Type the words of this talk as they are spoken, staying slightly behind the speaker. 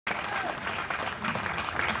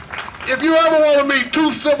If you ever want to meet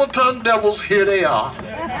two silver-tongued devils, here they are.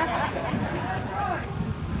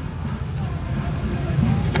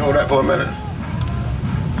 Hold that for a minute.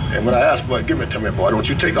 And when I asked, boy, give it to me, boy, don't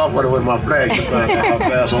you take off with my flag to find out how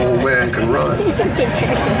fast an old man can run.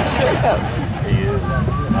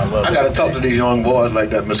 I got to talk to these young boys like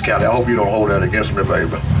that, Miss Callie. I hope you don't hold that against me,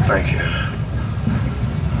 baby. Thank you.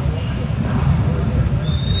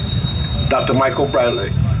 Dr. Michael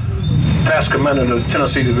Bradley, past commander of the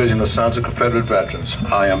Tennessee Division of Sons of Confederate Veterans.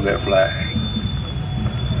 I am their flag.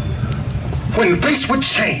 When faced with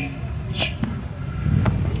change,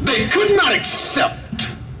 they could not accept.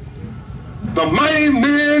 The mighty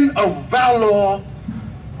men of valor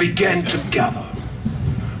began to gather.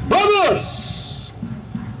 Brothers,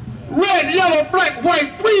 red, yellow, black,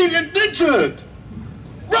 white, green, indentured.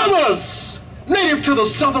 Brothers, native to the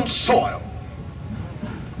southern soil.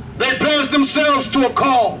 They pledged themselves to a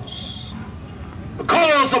cause. The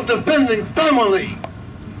cause of defending family,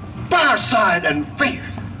 fireside, and faith.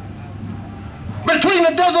 Between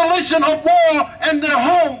the desolation of war and their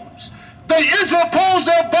homes, they interposed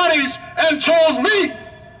their bodies and chose me,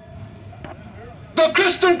 the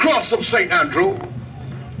Christian cross of St. Andrew,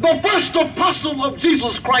 the first apostle of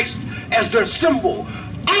Jesus Christ, as their symbol.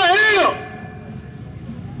 I am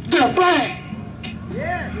their flag.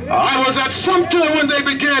 I was at Sumter when they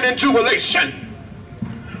began in jubilation.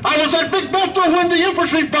 I was at Big Bertha when the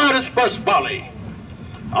infantry fired its first volley.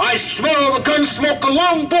 I smell the gun smoke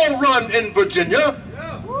along Bull Run in Virginia,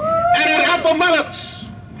 and at Appomattox.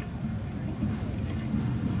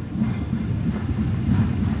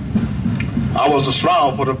 I was a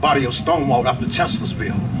shroud for the body of Stonewall after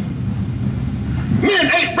Chancellorsville.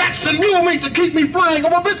 Men ate rats and mule meat to keep me flying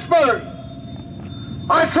over Pittsburgh.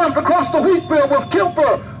 I tramped across the wheat field with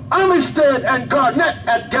Kilper, Armistead, and Garnett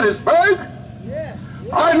at Gettysburg.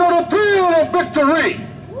 I know the thrill of victory,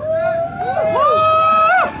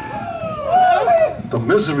 the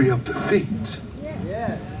misery of defeat,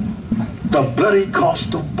 the bloody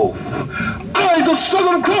cost of both. I, the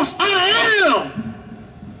Southern Cross, I am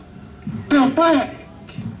their flag.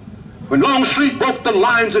 When Longstreet broke the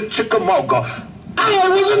lines at Chickamauga, I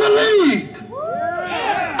was in the lead.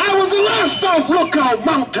 I was the last off Lookout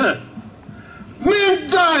Mountain. Men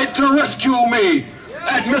died to rescue me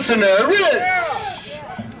at Missionary Ridge.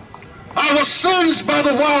 I was singed by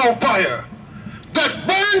the wildfire that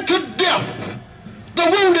burned to death the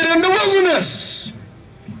wounded in the wilderness.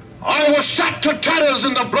 I was shot to tatters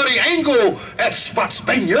in the bloody angle at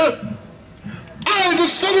Spotsylvania. I, the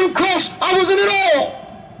Southern Cross, I was in it all,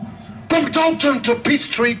 from Dalton to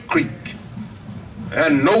Peachtree Creek.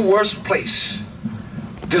 And no worse place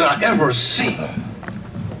did I ever see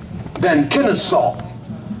than Kennesaw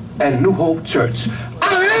and New Hope Church.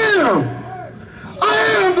 I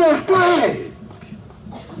am their flag.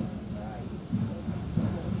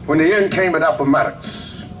 When the end came at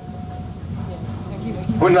Appomattox,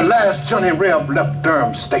 when the last Johnny Reb left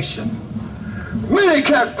Durham Station, many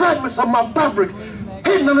carried fragments of my fabric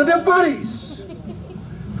hidden under their bodies.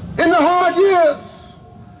 In the hard years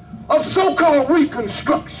of so-called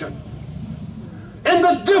reconstruction, in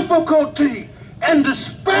the difficulty and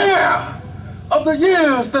despair of the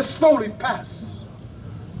years that slowly pass,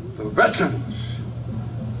 the veterans,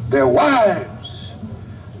 their wives,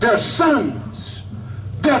 their sons,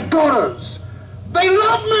 their daughters, they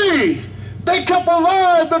loved me. They kept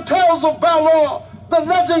alive the tales of valor, the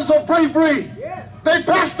legends of bravery. They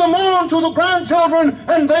passed them on to the grandchildren,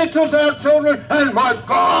 and they to their children, and my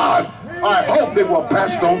God, I hope they were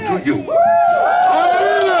passed on to you.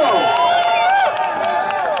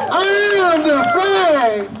 I am their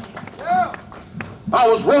flag. I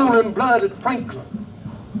was rolling blood at Franklin,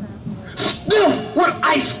 stiff with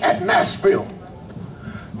ice at Nashville.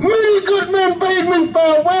 Many good men bade me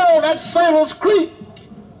farewell at Sailor's Creek.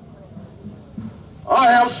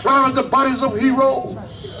 I have shrouded the bodies of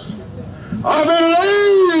heroes. I've been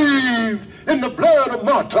laved in the blood of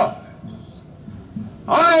martyrs.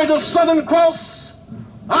 I, the Southern Cross,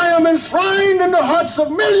 I am enshrined in the hearts of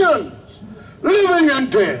millions, living and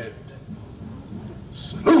dead.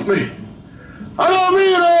 Salute me. I don't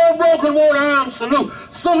mean an old broken one-arm salute.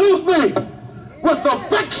 Salute me with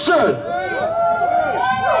affection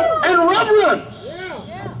and reverence.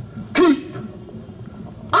 Keep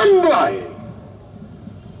undying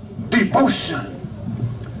devotion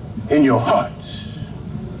in your hearts.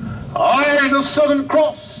 I, the Southern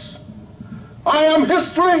Cross, I am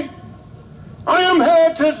history. I am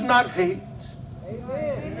heritage, not hate.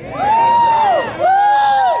 Amen.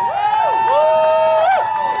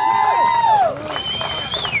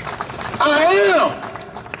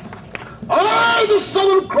 I, the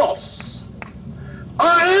Southern Cross,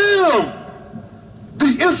 I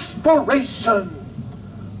inspiration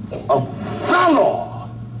of valor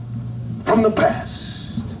from the past.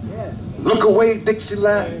 Look away,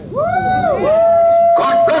 Dixieland.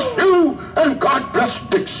 God bless you and God bless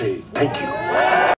Dixie. Thank you.